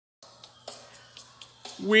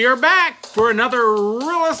We are back for another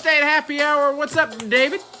real estate happy hour. What's up,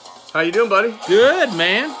 David? How you doing, buddy? Good,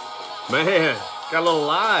 man. Man, got a little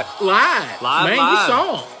live. Live. Man, you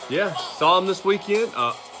saw him. Yeah, saw him this weekend.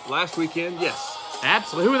 Last weekend, yes.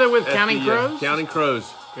 Absolutely. Who were they with? Counting Crows? Counting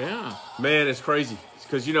Crows. Yeah. Man, it's crazy.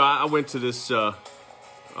 Because, you know, I went to this,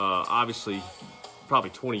 obviously,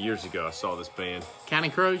 probably 20 years ago, I saw this band.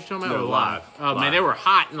 Counting Crows, you talking about? No, live. Oh, man, they were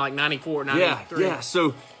hot in like 94, 93. Yeah.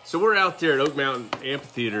 So we're out there at Oak Mountain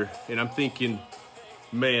Amphitheater, and I'm thinking,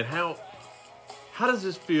 man, how does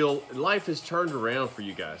this feel? Life has turned around for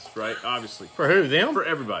you guys, right? Obviously. For who? Them? For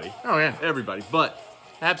everybody. Oh, yeah. Everybody. But,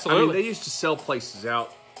 absolutely. I mean, they used to sell places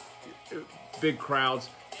out, big crowds,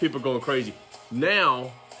 people going crazy.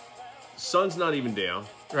 Now, sun's not even down.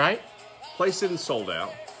 Right. Place isn't sold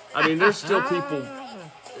out. I mean, there's still people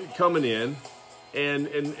coming in, and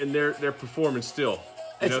they're performing still.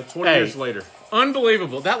 You know, 20 years later.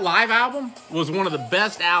 Unbelievable. That live album was one of the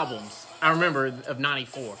best albums I remember of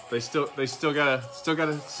 '94. They still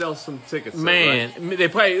gotta sell some tickets. Man, though, right? They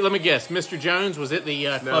play. Let me guess. Mr. Jones, was it the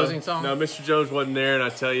closing song? No, Mr. Jones wasn't there. And I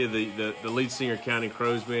tell you, the lead singer, Counting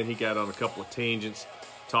Crows, man, he got on a couple of tangents,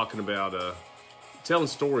 talking about telling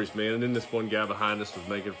stories, man. And then this one guy behind us was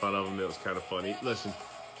making fun of him. It was kind of funny. Listen,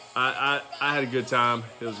 I had a good time.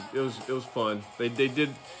 It was fun. They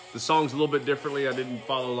did the songs a little bit differently. I didn't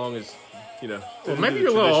follow along as, you know. Well, maybe you're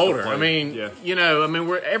a little older. Play. I mean, yeah. You know, I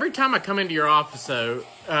mean, every time I come into your office, though,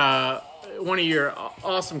 one of your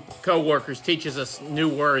awesome coworkers teaches us new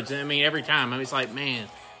words. And I mean, every time, I mean, it's like, man,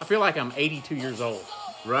 I feel like I'm 82 years old.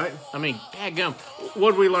 Right? I mean, dadgum.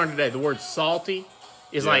 What did we learn today? The word salty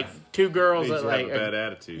is like two girls that like have a bad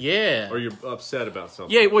attitude. Yeah. Or you're upset about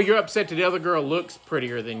something. Yeah, well, you're upset that the other girl looks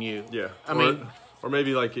prettier than you. Yeah. I mean, or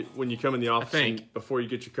maybe like when you come in the office and before you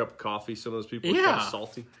get your cup of coffee, some of those people are kind of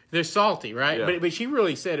salty. They're salty, right? Yeah. But she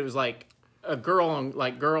really said it was like a girl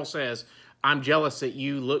girl says, "I'm jealous that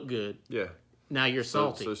you look good." Yeah. Now you're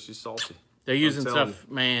salty. So she's salty. They're using stuff,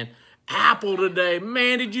 man. Apple today,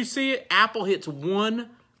 man. Did you see it? Apple hits $1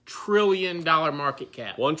 trillion market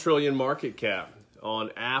cap. 1 trillion market cap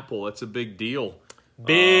on Apple. That's a big deal.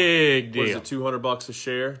 Big deal. What is it, $200 a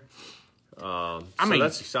share? I mean,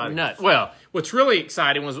 that's exciting. Well, what's really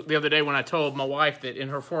exciting was the other day when I told my wife that in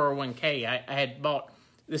her 401k, I had bought,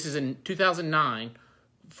 this is in 2009,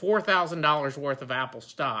 $4,000 worth of Apple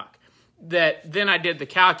stock. That then I did the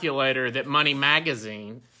calculator that Money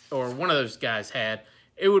Magazine, or one of those guys had,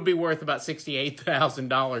 it would be worth about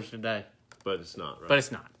 $68,000 today. But it's not, right? But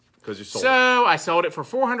it's not. Because you sold it. So I sold it for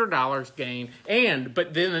 $400 gain.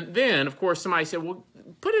 But then, of course, somebody said, well,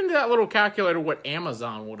 put into that little calculator what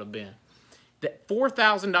Amazon would have been. That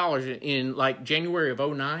 $4,000 in like January of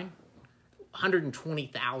 2009,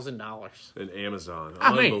 $120,000 in Amazon.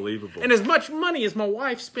 mean, Unbelievable. and as much money as my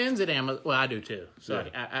wife spends at Amazon, well, I do too. So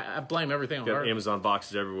I blame everything on her. Amazon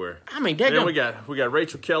boxes everywhere. I mean, then we got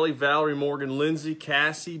Rachel Kelly, Valerie Morgan, Lindsay,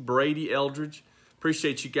 Cassie, Brady Eldridge.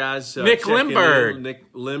 Appreciate you guys. Nick Limbird.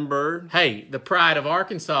 Nick Limbird. Hey, the pride of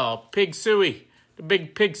Arkansas, Pig Suey. The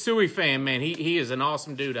big Pig Suey fan, man. He is an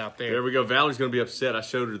awesome dude out there. There we go. Valerie's going to be upset. I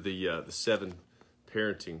showed her the 7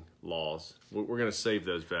 parenting laws. We're going to save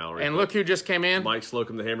those, Valerie. And look who just came in. Mike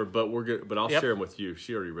Slocum, the Hammer. But we're good. But I'll share them with you.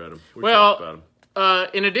 She already read them. We talked about them.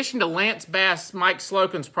 In addition to Lance Bass, Mike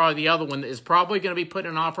Slocum's probably the other one that is probably going to be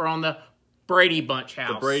putting an offer on the Brady Bunch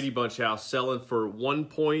house. The Brady Bunch house selling for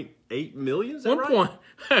 $1.8 million. Is that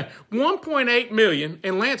right? 1.8 million.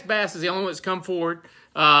 And Lance Bass is the only one that's come forward.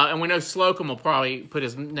 And we know Slocum will probably put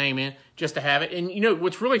his name in just to have it. And you know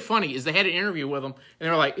what's really funny is they had an interview with him, and they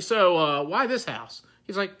were like, "So why this house?"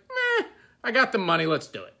 He's like, "Meh, I got the money. Let's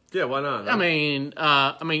do it." Yeah, why not? I mean,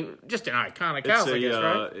 just an iconic house, I guess,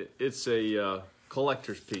 right? It's a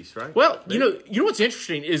collector's piece, right? Well, you know what's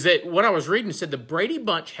interesting is that what I was reading said the Brady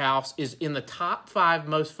Bunch house is in the top 5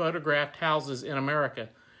 most photographed houses in America.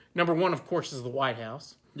 Number 1, of course, is the White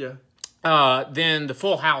House. Yeah. Then the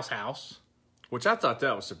Full House. Which I thought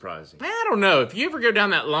that was surprising. I don't know. If you ever go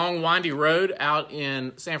down that long, windy road out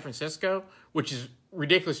in San Francisco, which is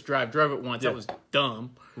ridiculous to drive, drove it once. That was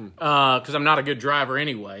dumb because I'm not a good driver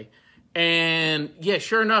anyway. And, yeah,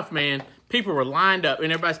 sure enough, man, people were lined up,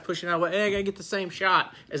 and everybody's pushing out, hey, I got to get the same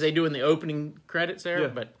shot as they do in the opening credits there. Yeah.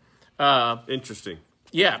 But interesting.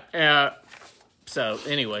 Yeah. So,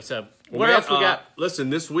 anyway, what else we got? Listen,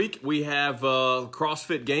 this week we have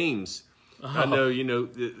CrossFit Games. I know, you know,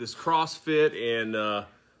 this CrossFit and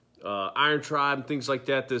Iron Tribe and things like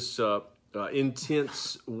that, this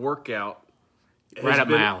intense workout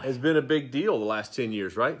has been a big deal the last 10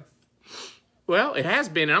 years, right? Well, it has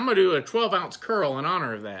been, and I'm going to do a 12-ounce curl in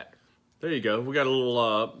honor of that. There you go. We got a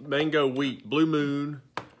little mango wheat, Blue Moon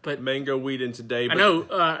but mango wheat in today. I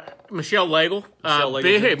know Michelle Legel.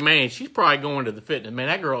 Big man. She's probably going to the fitness. Man,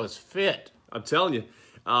 that girl is fit. I'm telling you.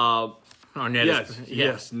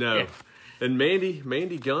 Yes, no. Yeah. And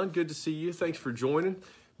Mandy Gunn, good to see you. Thanks for joining.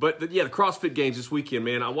 But the CrossFit Games this weekend,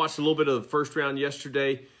 man. I watched a little bit of the first round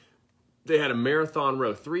yesterday. They had a marathon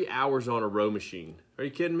row, 3 hours on a row machine. Are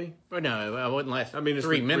you kidding me? Oh, no, I wouldn't last. I mean, it's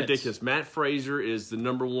 3 minutes. ridiculous. Matt Fraser is the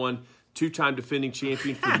number 1 two-time defending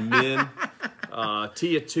champion for the men.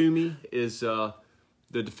 Tia Toomey is the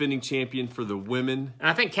defending champion for the women. And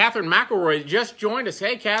I think Catherine McElroy just joined us.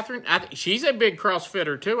 Hey, Catherine. She's a big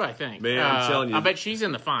CrossFitter, too, I think. Man, I'm telling you. I bet she's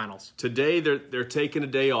in the finals. Today, they're taking a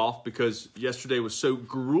day off because yesterday was so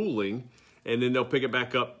grueling, and then they'll pick it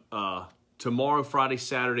back up tomorrow, Friday,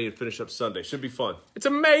 Saturday, and finish up Sunday. Should be fun. It's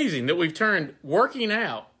amazing that we've turned working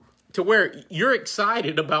out to where you're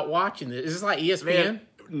excited about watching this. Is this like ESPN? Man,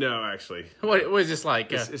 no, actually. What is this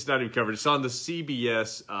like? It's not even covered. It's on the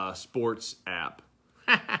CBS Sports app.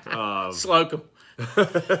 Slocum.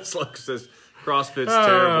 Slocum says CrossFit's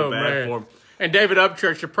terrible, bad form. And David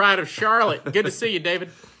Upchurch, the pride of Charlotte. Good to see you, David.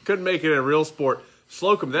 Couldn't make it in a real sport.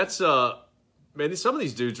 Slocum, that's man, some of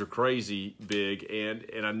these dudes are crazy big,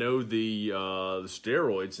 and I know the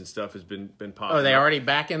steroids and stuff has been popping. Oh, they already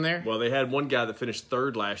back in there? Well, they had one guy that finished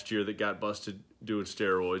 3rd last year that got busted doing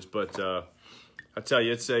steroids, but I tell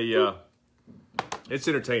you, it's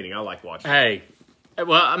entertaining. I like watching. Hey,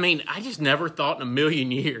 well, I mean, I just never thought in a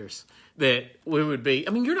million years that we would be.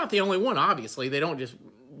 I mean, you're not the only one. Obviously, they don't just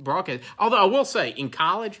broadcast. Although I will say, in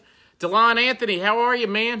college, DeLon Anthony, how are you,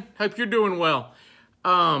 man? Hope you're doing well.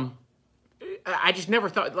 I just never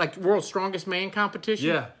thought, like, World's Strongest Man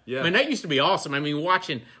competition. Yeah. I mean, that used to be awesome. I mean,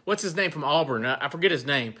 watching, what's his name from Auburn? I forget his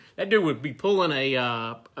name. That dude would be pulling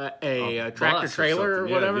a tractor trailer or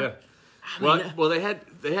whatever. Yeah. Well, they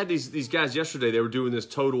had these guys yesterday. They were doing this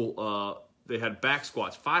total. They had back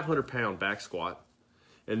squats, 500-pound back squat,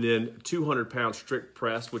 and then 200-pound strict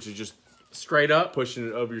press, which is just straight up pushing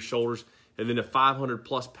it over your shoulders, and then a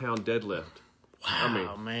 500-plus pound deadlift. Wow, I mean,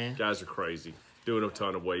 man, guys are crazy, doing a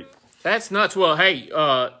ton of weight. That's nuts. Well, hey,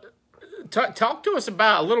 talk to us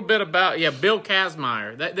a little bit about Bill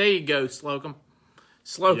Kazmaier. There you go, Slocum.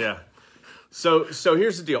 Yeah. So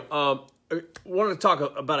here's the deal. I wanted to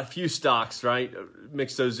talk about a few stocks, right?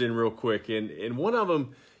 Mix those in real quick, and one of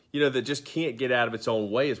them, that just can't get out of its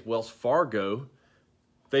own way is Wells Fargo.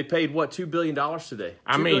 They paid what, $2 billion today?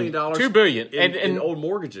 $2 billion in old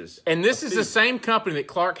mortgages. And this is the same company that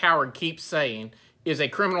Clark Howard keeps saying is a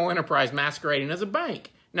criminal enterprise masquerading as a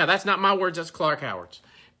bank. Now, that's not my words, that's Clark Howard's.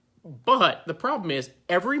 But the problem is,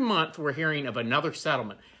 every month we're hearing of another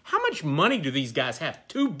settlement. How much money do these guys have?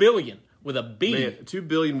 $2 billion with a B. Man, $2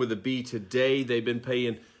 billion with a B today. They've been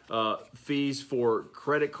paying fees for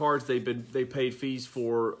credit cards. They paid fees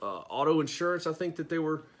for auto insurance. I think that they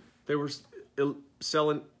were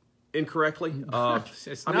selling incorrectly.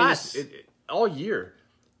 It's nuts. All year.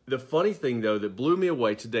 The funny thing though that blew me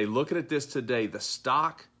away today, looking at this today, the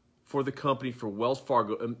stock for the company for Wells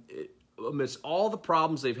Fargo, amidst all the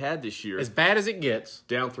problems they've had this year, as bad as it gets,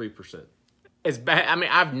 down 3%. As bad. I mean,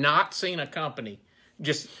 I've not seen a company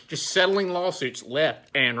just settling lawsuits left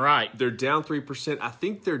and right. They're down 3%. I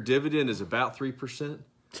think their dividend is about 3%.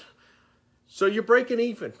 So you're breaking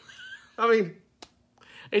even. I mean,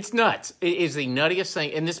 it's nuts. It is the nuttiest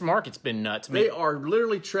thing, and this market's been nuts. They are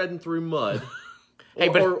literally treading through mud, hey,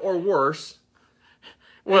 or worse.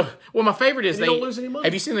 Well, my favorite is they don't lose any money.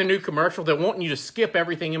 Have you seen the new commercial? They're wanting you to skip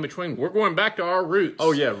everything in between. We're going back to our roots.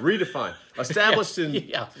 Oh yeah, redefine. Established in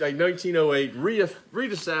like 1908,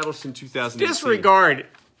 reestablished in 2018. Disregard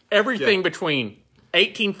everything between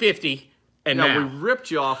 1850 and now. We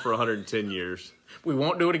ripped you off for 110 years. We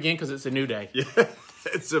won't do it again because it's a new day. Yeah,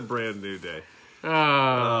 it's a brand new day.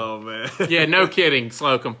 Oh man. Yeah, no kidding,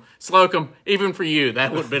 Slocum. Slocum, even for you,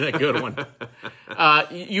 that would have been a good one.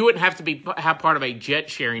 You wouldn't have to have part of a jet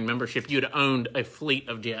sharing membership. You'd have owned a fleet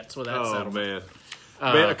of jets without settlement.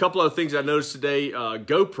 Man, a couple of things I noticed today.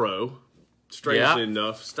 GoPro, strangely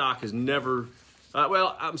enough, stock has never.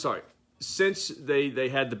 I'm sorry. Since they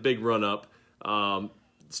had the big run up,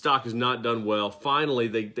 stock has not done well. Finally,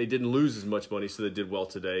 they didn't lose as much money, so they did well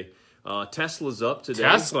today. Tesla's up today.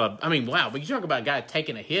 Tesla. I mean, wow. But you talk about a guy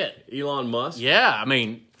taking a hit. Elon Musk. Yeah, I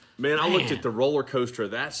mean. Man, I looked at the roller coaster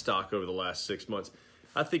of that stock over the last 6 months.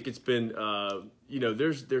 I think it's been,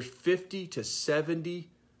 there's $50 to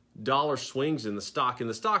 $70 swings in the stock. And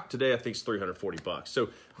the stock today, I think, is $340. So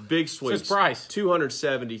big swings. What's its price?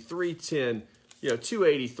 270, 310,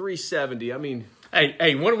 280, 370. I mean.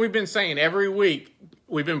 Hey, what have we been saying every week?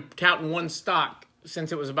 We've been counting one stock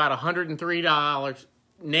since it was about $103.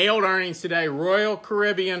 nailed earnings today. Royal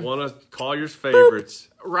Caribbean. One of Collier's favorites.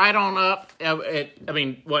 Right on up.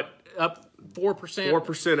 Up 4%?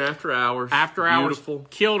 4% after hours. After hours. Beautiful.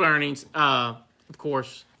 Killed earnings. Of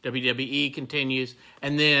course, WWE continues.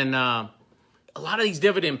 And then a lot of these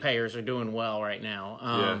dividend payers are doing well right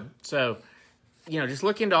now. So, just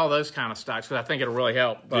look into all those kind of stocks because I think it'll really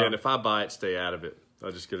help. Yeah, and if I buy it, stay out of it.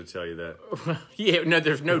 I'm just going to tell you that. Yeah, no,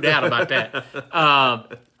 there's no doubt about that.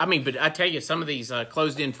 But I tell you, some of these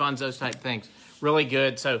closed-end funds, those type things, really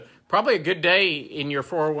good. So probably a good day in your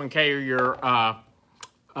 401k or your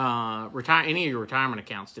any of your retirement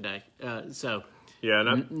accounts today.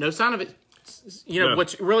 No sign of it.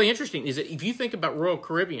 What's really interesting is that if you think about Royal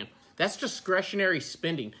Caribbean, that's discretionary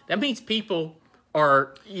spending. That means people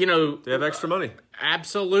are, they have extra money.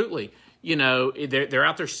 Absolutely. They're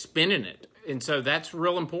out there spending it. And so that's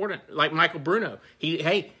real important. Like Michael Bruno, he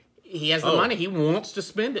has the money. He wants to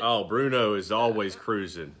spend it. Oh, Bruno is always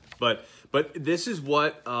cruising. But this is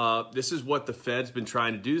what the Fed's been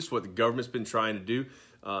trying to do. This is what the government's been trying to do.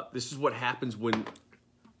 This is what happens when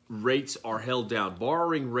rates are held down.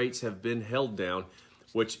 Borrowing rates have been held down,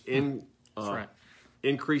 which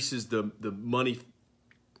increases the money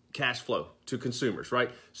cash flow to consumers, right?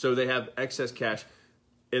 So they have excess cash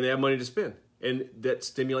and they have money to spend. And that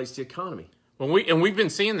stimulates the economy. We've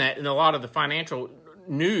been seeing that in a lot of the financial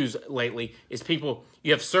news lately. Is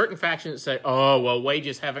you have certain factions that say, "Oh, well,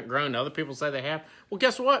 wages haven't grown." Other people say they have. Well,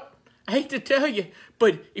 guess what? I hate to tell you,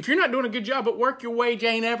 but if you're not doing a good job at work, your wage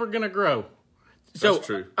ain't ever going to grow. So, that's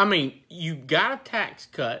true. You got a tax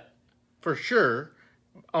cut for sure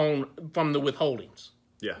from the withholdings,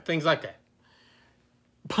 things like that.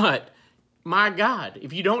 But my God,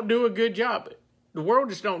 if you don't do a good job, the world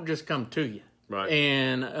just don't come to you. Right.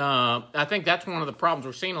 And I think that's one of the problems.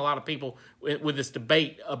 We're seeing a lot of people with this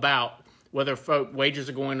debate about whether wages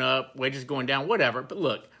are going up, wages going down, whatever. But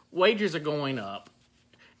look, wages are going up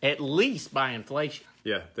at least by inflation.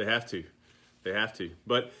 Yeah, they have to. They have to.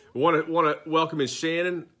 But want to welcome in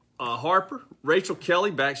Shannon Harper, Rachel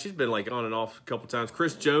Kelly back. She's been on and off a couple times.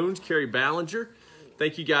 Chris Jones, Carrie Ballinger.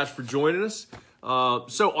 Thank you guys for joining us.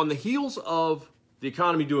 So on the heels of the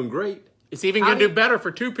economy doing great, it's even going to do better for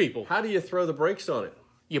two people. How do you throw the brakes on it?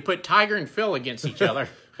 You put Tiger and Phil against each other.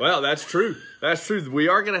 Well, that's true. That's true. We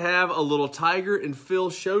are going to have a little Tiger and Phil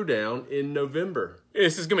showdown in November.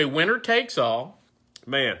 This is going to be winner takes all.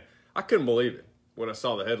 Man, I couldn't believe it when I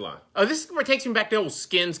saw the headline. Oh, this is what takes me back to the old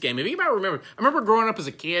Skins game. If anybody remember, I remember growing up as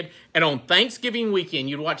a kid, and on Thanksgiving weekend,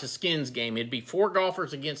 you'd watch a Skins game. It'd be 4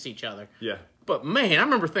 golfers against each other. Yeah. But, man, I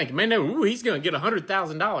remember thinking, he's going to get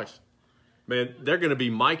 $100,000. Man, they're going to be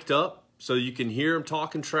mic'd up so you can hear them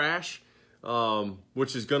talking trash,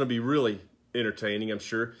 which is going to be really entertaining, I'm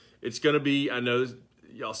sure. It's going to be, I know,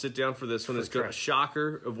 y'all sit down for this one. It's a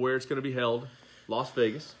shocker of where it's going to be held. Las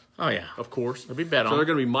Vegas. Oh, yeah. Of course. It'll be bet on. So they're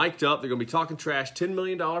going to be mic'd up. They're going to be talking trash. $10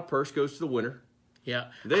 million purse goes to the winner. Yeah.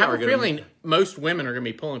 I have a feeling most women are going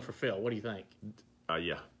to be pulling for Phil. What do you think?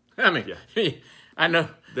 Yeah. Yeah. I know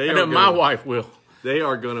my wife will. They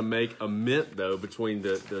are going to make a mint, though, between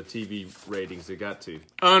the TV ratings. They got to.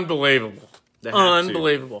 Unbelievable.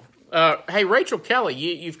 Unbelievable. Hey, Rachel Kelly,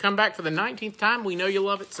 you've come back for the 19th time. We know you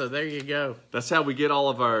love it, so there you go. That's how we get all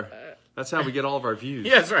of our. That's how we get all of our views.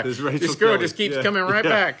 Yeah, that's right. This girl just keeps coming right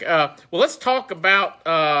back. Well, let's talk about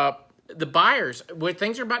the buyers. Where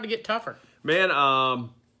things are about to get tougher. Man,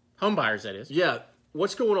 home buyers, that is. Yeah.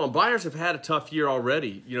 What's going on? Buyers have had a tough year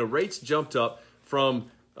already. Rates jumped up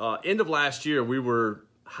from end of last year. We were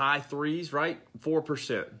high 3s, right?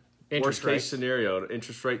 4%. Worst case scenario,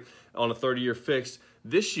 interest rate on a 30-year fixed.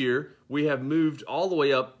 This year, we have moved all the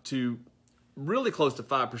way up to really close to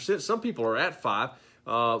 5%. Some people are at 5,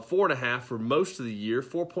 4.5 for most of the year,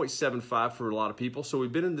 4.75 for a lot of people. So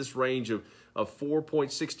we've been in this range of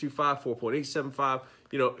 4.625,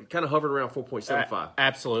 4.875, kind of hovering around 4.75.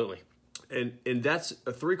 Absolutely. And that's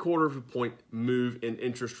a 0.75 of a point move in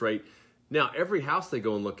interest rate. Now, every house they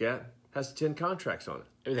go and look at has 10 contracts on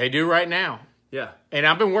it. They do right now. Yeah. And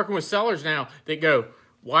I've been working with sellers now that go,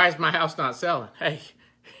 why is my house not selling? Hey,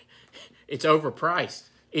 it's overpriced.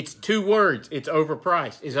 It's 2 words. It's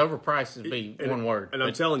overpriced. It's overpriced to be one word. And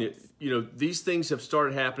I'm telling you, these things have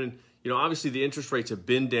started happening. Obviously the interest rates have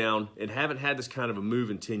been down and haven't had this kind of a move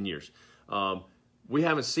in 10 years. We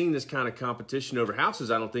haven't seen this kind of competition over houses,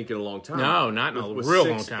 I don't think, in a long time. No, not in a real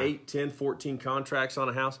long time. 6, 8, 10, 14 contracts on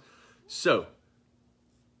a house. So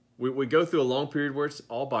we go through a long period where it's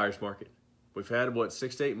all buyer's market. We've had,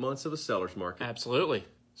 6 to 8 months of a seller's market. Absolutely.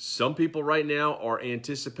 Some people right now are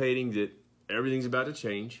anticipating that everything's about to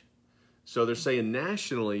change. So they're saying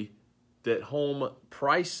nationally that home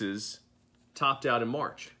prices topped out in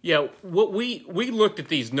March. Yeah, what we looked at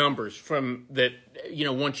these numbers from that,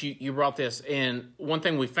 once you brought this, and one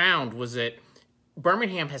thing we found was that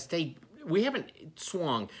Birmingham has stayed, we haven't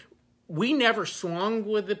swung. We never swung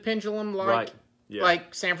with the pendulum like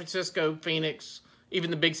San Francisco, Phoenix,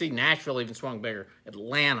 even the big city, Nashville even swung bigger,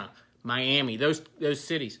 Atlanta, Miami, those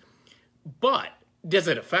cities. But does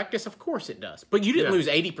it affect us? Of course it does. But you didn't lose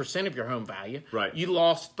 80% of your home value. Right. You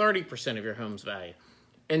lost 30% of your home's value.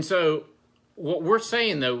 And so what we're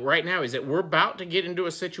saying, though, right now is that we're about to get into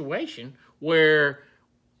a situation where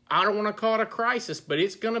I don't want to call it a crisis, but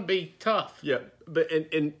it's going to be tough. Yeah, but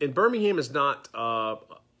and Birmingham is not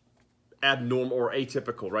abnormal or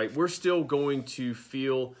atypical, right? We're still going to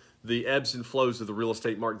feel the ebbs and flows of the real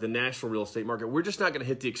estate market, the national real estate market. We're just not going to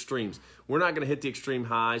hit the extremes. We're not going to hit the extreme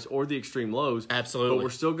highs or the extreme lows. Absolutely. But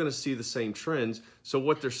we're still going to see the same trends. So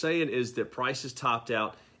what they're saying is that prices topped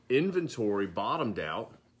out, inventory bottomed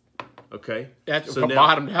out. Okay? That's so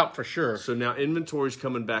bottomed out for sure. So now inventory's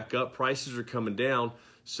coming back up. Prices are coming down.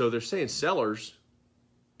 So they're saying sellers,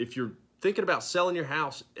 if you're thinking about selling your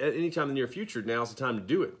house at any time in the near future, now's the time to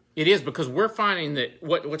do it. It is, because we're finding that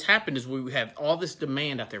what's happened is we have all this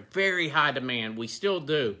demand out there, very high demand. We still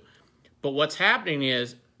do. But what's happening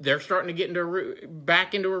is they're starting to get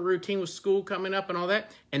back into a routine with school coming up and all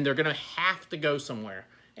that, and they're going to have to go somewhere.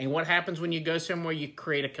 And what happens when you go somewhere? You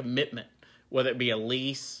create a commitment, whether it be a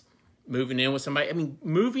lease, moving in with somebody. I mean,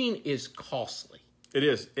 moving is costly. It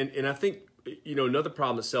is. And I think, another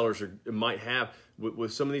problem that sellers might have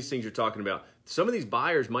with some of these things you're talking about, some of these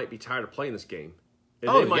buyers might be tired of playing this game.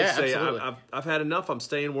 And they might say, I've had enough. I'm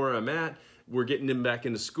staying where I'm at. We're getting them back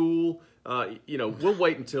into school. We'll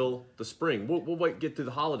wait until the spring. We'll wait, get through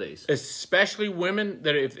the holidays. Especially women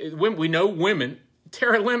when we know women.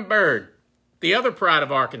 Tara Lynn Bird, the other pride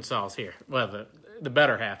of Arkansas, is here. Well, the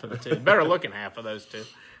better half of the two, better looking half of those two.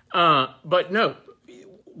 But no,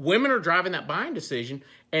 women are driving that buying decision,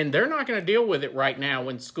 and they're not going to deal with it right now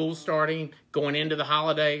when school's starting, going into the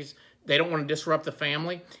holidays. They don't want to disrupt the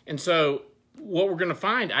family, and so what we're going to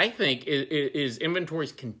find, I think, is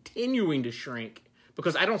inventories continuing to shrink,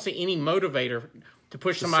 because I don't see any motivator to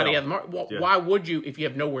push somebody out of the market. Well, why would you if you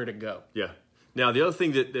have nowhere to go? Yeah. Now, the other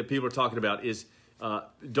thing that people are talking about is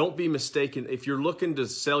don't be mistaken. If you're looking to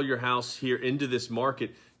sell your house here into this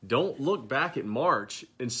market, don't look back at March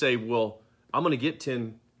and say, well, I'm going to get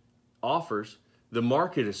 10 offers. The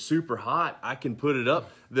market is super hot. I can put it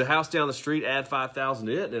up. The house down the street, add 5,000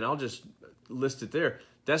 to it, and I'll just list it there.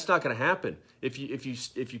 That's not going to happen. If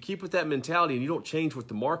you keep with that mentality and you don't change what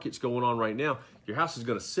the market's going on right now, your house is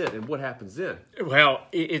going to sit. And what happens then? Well,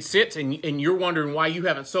 it sits, and you're wondering why you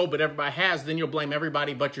haven't sold, but everybody has. Then you'll blame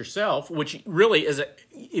everybody but yourself, which really is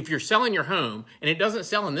if you're selling your home and it doesn't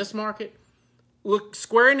sell in this market, look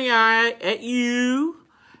square in the eye at you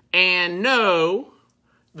and know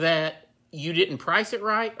that you didn't price it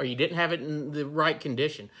right or you didn't have it in the right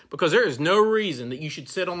condition, because there is no reason that you should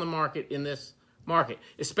sit on the market in this market,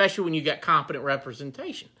 especially when you got competent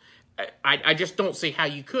representation. I just don't see how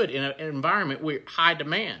you could in an environment with high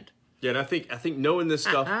demand. Yeah, and I think knowing this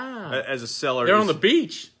stuff as a seller, they're on the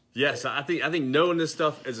beach. Yes, I think knowing this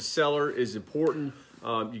stuff as a seller is important.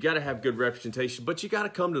 You got to have good representation, but you got to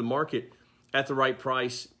come to the market at the right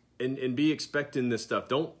price and be expecting this stuff.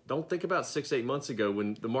 Don't think about 6-8 months ago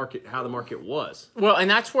when how the market was. Well, and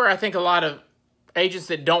that's where I think a lot of agents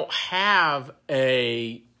that don't have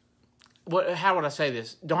how would I say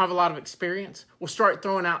this? Don't have a lot of experience will start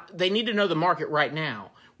throwing out. They need to know the market right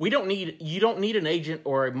now. You don't need an agent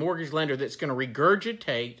or a mortgage lender that's going to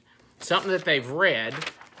regurgitate something that they've read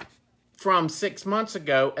from 6 months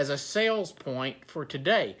ago as a sales point for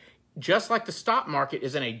today. Just like the stock market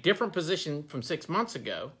is in a different position from 6 months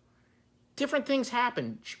ago, different things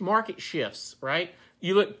happen. Market shifts, right?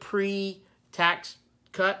 You look pre-tax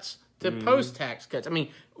cuts to post-tax cuts. I mean,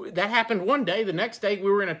 that happened one day. The next day, we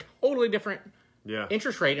were in a totally different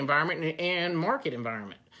interest rate environment and market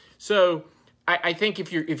environment. So I think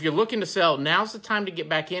if you're looking to sell, now's the time to get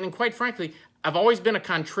back in. And quite frankly, I've always been a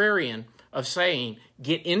contrarian of saying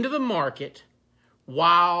get into the market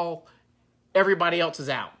while everybody else is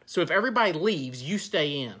out. So if everybody leaves, you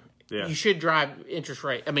stay in. Yeah. You should drive you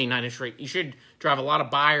should drive a lot of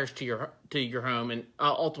buyers to your home, and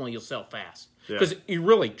ultimately you'll sell fast. Because you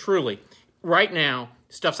really, truly, right now,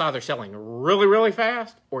 stuff's either selling really, really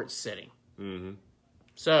fast or it's sitting. Mm-hmm.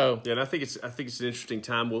 So and I think it's an interesting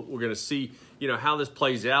time. We're going to see how this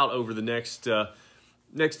plays out over the next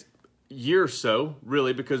year or so,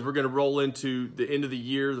 really, because we're going to roll into the end of the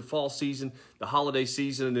year, the fall season, the holiday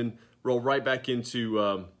season, and then roll right back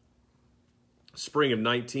into spring of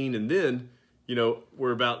 19, and then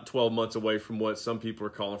we're about 12 months away from what some people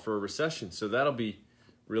are calling for a recession. So that'll be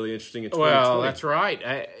really interesting in 2020. Well, that's right.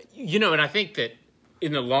 And I think that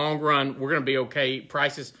in the long run, we're going to be okay.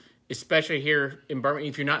 Prices, especially here in Birmingham,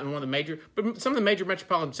 if you're not in one of the major, but some of the major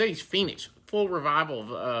metropolitan cities, Phoenix, full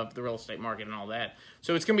revival of the real estate market and all that.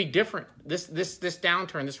 So it's going to be different. This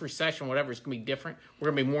downturn, this recession, whatever, it's going to be different.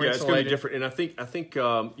 We're going to be more insulated. It's going to be different. And I think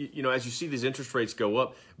as you see these interest rates go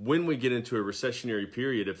up, when we get into a recessionary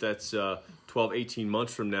period, if that's 12, 18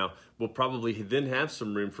 months from now, we'll probably then have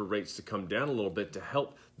some room for rates to come down a little bit to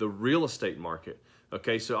help the real estate market.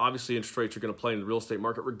 Okay, so obviously interest rates are going to play in the real estate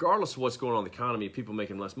market, regardless of what's going on in the economy. People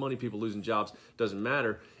making less money, people losing jobs, doesn't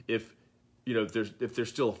matter. If there's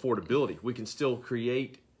still affordability, we can still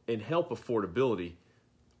create and help affordability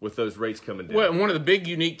with those rates coming down. Well, and one of the big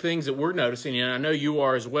unique things that we're noticing, and I know you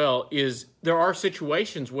are as well, is there are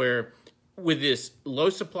situations where with this low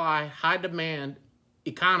supply, high demand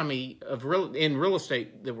economy in real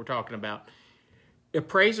estate that we're talking about,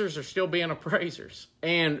 appraisers are still being appraisers.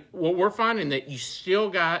 And what we're finding that you still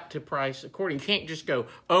got to price according. You can't just go,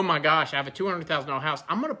 oh my gosh, I have a $200,000 house.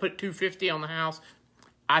 I'm going to put $250,000 on the house.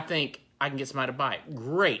 I think I can get somebody to buy it.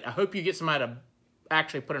 Great. I hope you get somebody to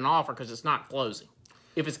actually put an offer because it's not closing.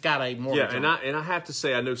 If it's got a mortgage. Yeah, and I have to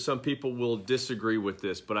say, I know some people will disagree with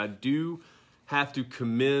this, but I do have to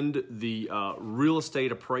commend the real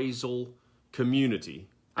estate appraisal community.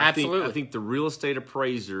 Absolutely. I think the real estate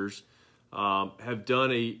appraisers have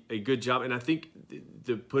done a good job, and I think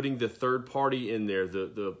putting the third party in there,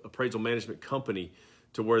 the appraisal management company,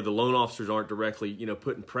 to where the loan officers aren't directly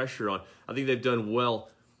putting pressure on. I think they've done well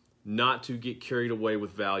not to get carried away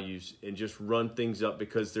with values and just run things up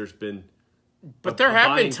because there's been. But there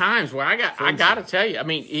have been times where I got to tell you, I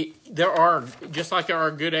mean, there are, just like there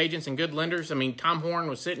are good agents and good lenders. I mean, Tom Horn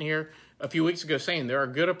was sitting here a few weeks ago saying there are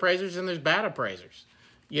good appraisers and there's bad appraisers,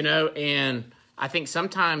 and I think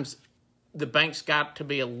sometimes the bank's got to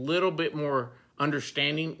be a little bit more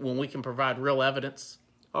understanding when we can provide real evidence.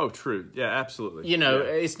 Oh, true. Yeah, absolutely.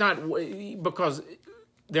 It's not because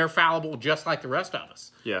they're fallible just like the rest of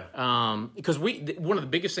us. Yeah. Because one of the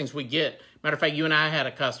biggest things we get, matter of fact, you and I had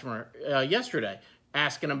a customer yesterday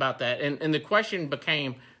asking about that. And the question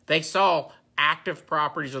became, they saw active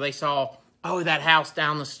properties or they saw, that house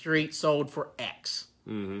down the street sold for X.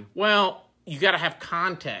 Mm-hmm. Well, you got to have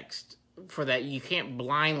context for that. You can't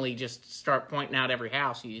blindly just start pointing out every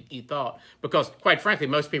house you thought, because quite frankly,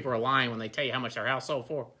 most people are lying when they tell you how much their house sold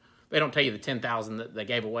for. They don't tell you the $10,000 that they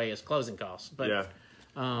gave away as closing costs. But yeah.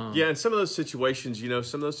 In some of those situations,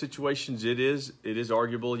 it is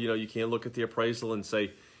arguable. You can't look at the appraisal and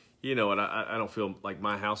say, and I don't feel like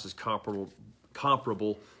my house is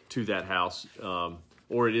comparable to that house,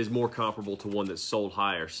 or it is more comparable to one that's sold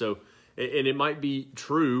higher. So, and it might be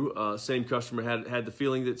true. Same customer had the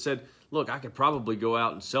feeling that said, look, I could probably go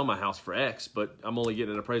out and sell my house for X, but I'm only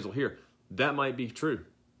getting an appraisal here. That might be true.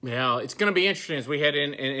 Yeah, it's going to be interesting as we head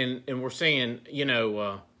in, and we're seeing,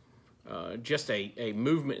 just a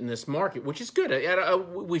movement in this market, which is good.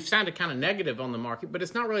 We've sounded kind of negative on the market, but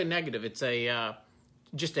it's not really negative. It's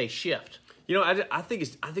just a shift. I think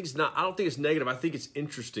it's not. I don't think it's negative. I think it's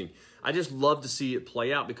interesting. I just love to see it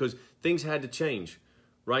play out because things had to change,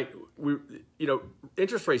 right?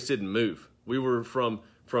 Interest rates didn't move. We were from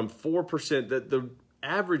 4%. The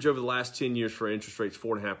average over the last 10 years for interest rates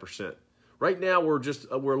 4.5%. Right now we're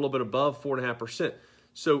a little bit above 4.5%.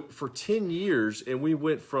 So for 10 years, and we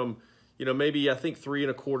went from maybe I think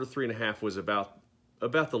 3.25%, 3.5% was about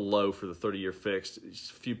the low for the 30-year fixed. A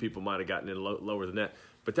few people might have gotten in lower than that,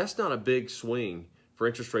 but that's not a big swing for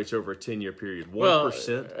interest rates over a 10-year period. 1%. Well,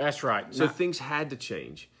 that's right. So things had to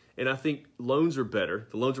change, and I think loans are better.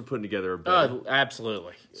 The loans we're putting together are better.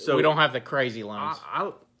 Absolutely. So we don't have the crazy loans.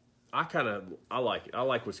 I like it. I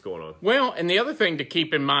like what's going on. Well, and the other thing to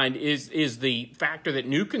keep in mind is the factor that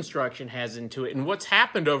new construction has into it. And what's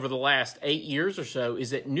happened over the last 8 years or so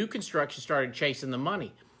is that new construction started chasing the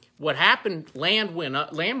money. What happened, land went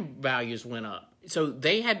up, land values went up. So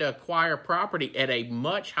they had to acquire property at a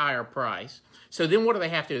much higher price. So then what do they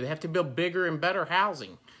have to do? They have to build bigger and better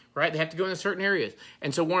housing, right? They have to go into certain areas.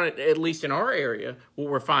 And so at least in our area, what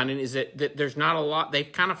we're finding is that there's not a lot.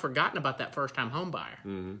 They've kind of forgotten about that first-time home buyer,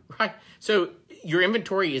 right? So your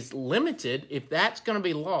inventory is limited if that's going to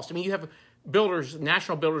be lost. I mean, you have builders,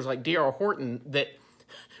 national builders like D.R. Horton that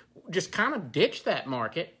just kind of ditched that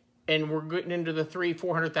market, and we're getting into the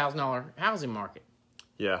 $300,000-$400,000 housing market.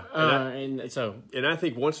 Yeah, and I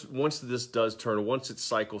think once this does turn, once it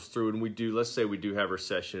cycles through, and let's say we do have a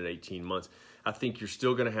recession in 18 months, I think you're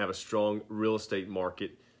still going to have a strong real estate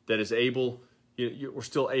market that is able. We're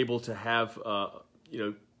still able to have.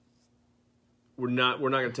 We're we're not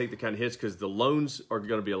going to take the kind of hits because the loans are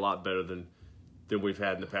going to be a lot better than we've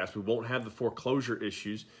had in the past. We won't have the foreclosure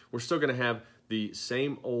issues. We're still going to have the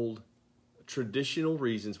same old traditional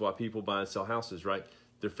reasons why people buy and sell houses, right?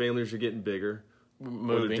 Their families are getting bigger,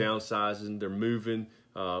 or they're downsizing, they're moving,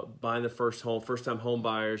 buying their first home, first-time home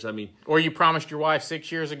buyers. I mean, or you promised your wife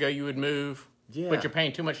 6 years ago you would move, yeah, but you're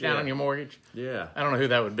paying too much down on your mortgage. Yeah, I don't know who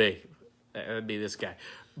that would be. That would be this guy.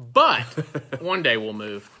 But one day we'll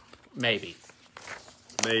move, maybe.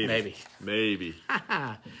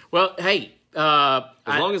 Well, hey, as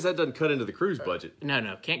long as that doesn't cut into the cruise budget.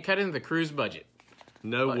 No, can't cut into the cruise budget.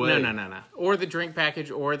 No way. No. Or the drink package,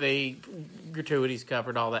 or the gratuities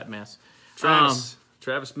covered, all that mess. Travis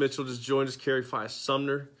Mitchell just joined us. Carrie Fice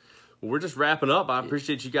Sumner. Well, we're just wrapping up. I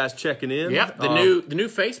appreciate you guys checking in. Yep. The new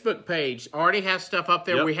Facebook page already has stuff up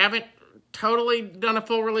there. Yep. We haven't totally done a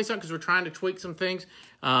full release on because we're trying to tweak some things.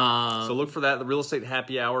 So look for that. The Real Estate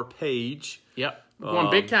Happy Hour page. Yep. Going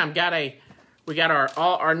big time. We got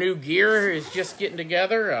our new gear is just getting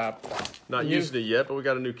together. Not using it yet, but we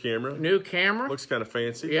got a new camera. Looks kind of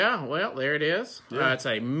fancy. Yeah, well, there it is. Yeah. It's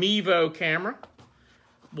a Mevo camera.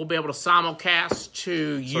 We'll be able to simulcast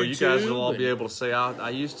to YouTube. So you guys will all be able to say,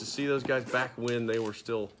 I used to see those guys back when they were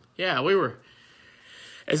still... Yeah, we were...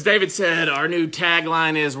 As David said, our new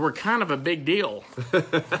tagline is, we're kind of a big deal.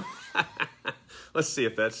 Let's see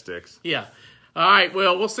if that sticks. Yeah. All right,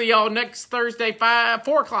 well, we'll see y'all next Thursday,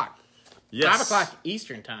 4 o'clock. Yes. 5 o'clock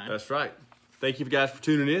Eastern time. That's right. Thank you guys for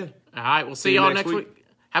tuning in. All right, we'll see y'all next week.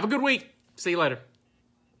 Have a good week. See you later.